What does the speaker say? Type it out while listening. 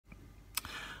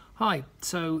Hi,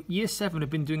 so Year 7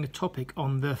 have been doing a topic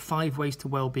on the 5 ways to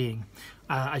well-being.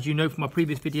 As you know from our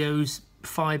previous videos,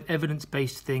 5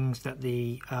 evidence-based things that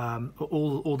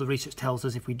all the research tells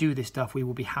us if we do this stuff, we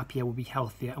will be happier, we'll be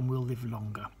healthier, and we'll live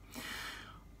longer.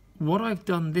 What I've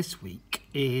done this week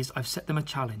is I've set them a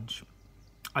challenge.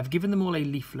 I've given them all a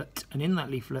leaflet, and in that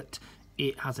leaflet,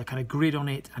 it has a kind of grid on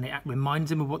it, and it reminds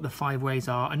them of what the 5 ways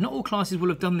are. And not all classes will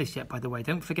have done this yet, by the way.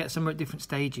 Don't forget, some are at different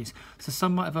stages. So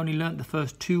some might have only learnt the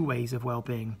first 2 ways of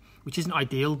well-being, which isn't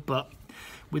ideal, but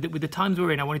with the times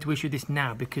we're in, I wanted to issue this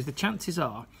now because the chances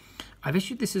are, I've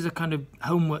issued this as a kind of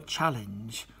homework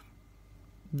challenge.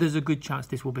 There's a good chance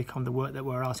this will become the work that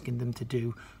we're asking them to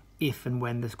do if and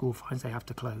when the school finds they have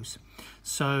to close.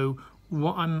 So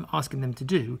what I'm asking them to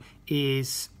do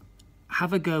is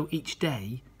have a go each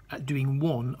day at doing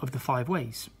one of the 5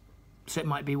 ways. So it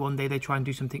might be one day they try and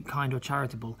do something kind or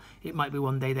charitable. It might be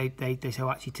one day they say, oh,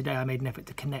 actually today I made an effort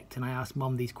to connect and I asked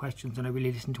Mum these questions and I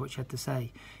really listened to what she had to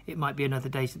say. It might be another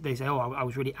day that they say, oh, I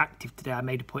was really active today. I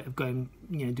made a point of going,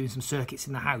 doing some circuits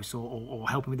in the house or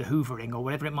helping with the hoovering or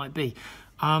whatever it might be.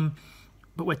 But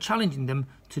we're challenging them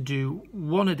to do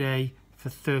one a day for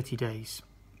 30 days.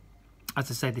 As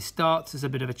I say, this starts as a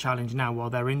bit of a challenge now while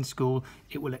they're in school.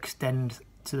 It will extend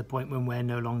to the point when we're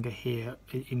no longer here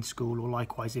in school, or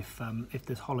likewise if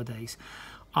there's holidays.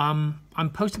 I'm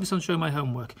posting this on Show My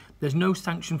Homework. There's no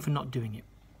sanction for not doing it,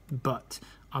 but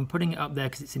I'm putting it up there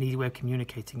because it's an easy way of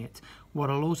communicating it. What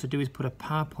I'll also do is put a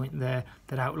PowerPoint there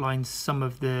that outlines some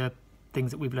of the things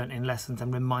that we've learnt in lessons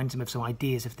and reminds them of some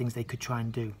ideas of things they could try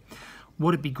and do.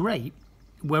 What'd be great,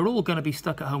 we're all going to be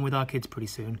stuck at home with our kids pretty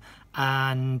soon,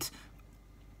 and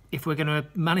if we're going to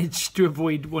manage to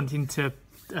avoid wanting to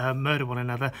murder one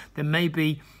another, then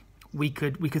maybe we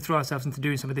could throw ourselves into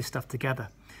doing some of this stuff together.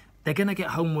 They're going to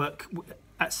get homework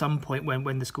at some point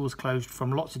when the school's closed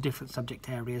from lots of different subject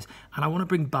areas, and I want to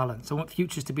bring balance. I want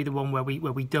Futures to be the one where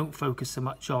we don't focus so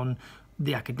much on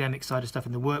the academic side of stuff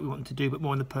and the work we want them to do, but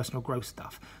more on the personal growth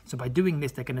stuff. So by doing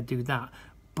this, they're going to do that.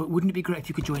 But wouldn't it be great if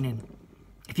you could join in?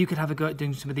 If you could have a go at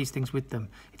doing some of these things with them.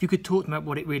 If you could talk to them about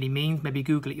what it really means, maybe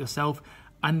Google it yourself,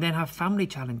 and then have family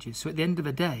challenges. So at the end of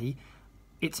the day,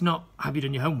 it's not, have you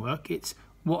done your homework? It's,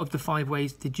 what of the 5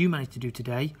 ways did you manage to do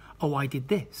today? Oh, I did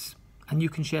this. And you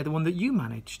can share the one that you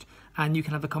managed. And you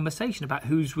can have a conversation about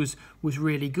whose was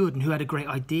really good and who had a great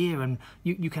idea. And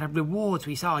you can have rewards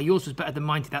where you say, oh, yours was better than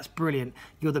mine. That's brilliant.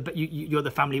 You're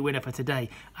the family winner for today.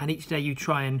 And each day you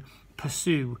try and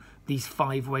pursue these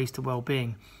 5 ways to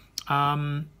well-being.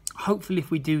 Hopefully if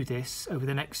we do this over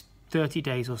the next 30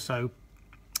 days or so,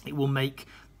 it will make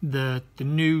the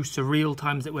new surreal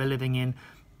times that we're living in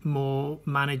more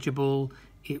manageable.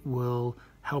 It will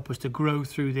help us to grow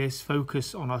through this,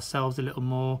 focus on ourselves a little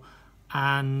more,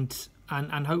 and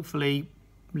hopefully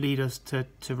lead us to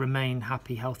remain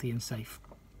happy, healthy and safe.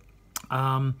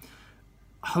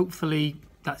 Hopefully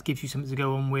that gives you something to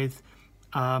go on with.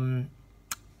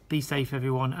 Be safe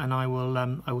everyone, and I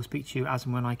will speak to you as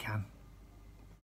and when I can.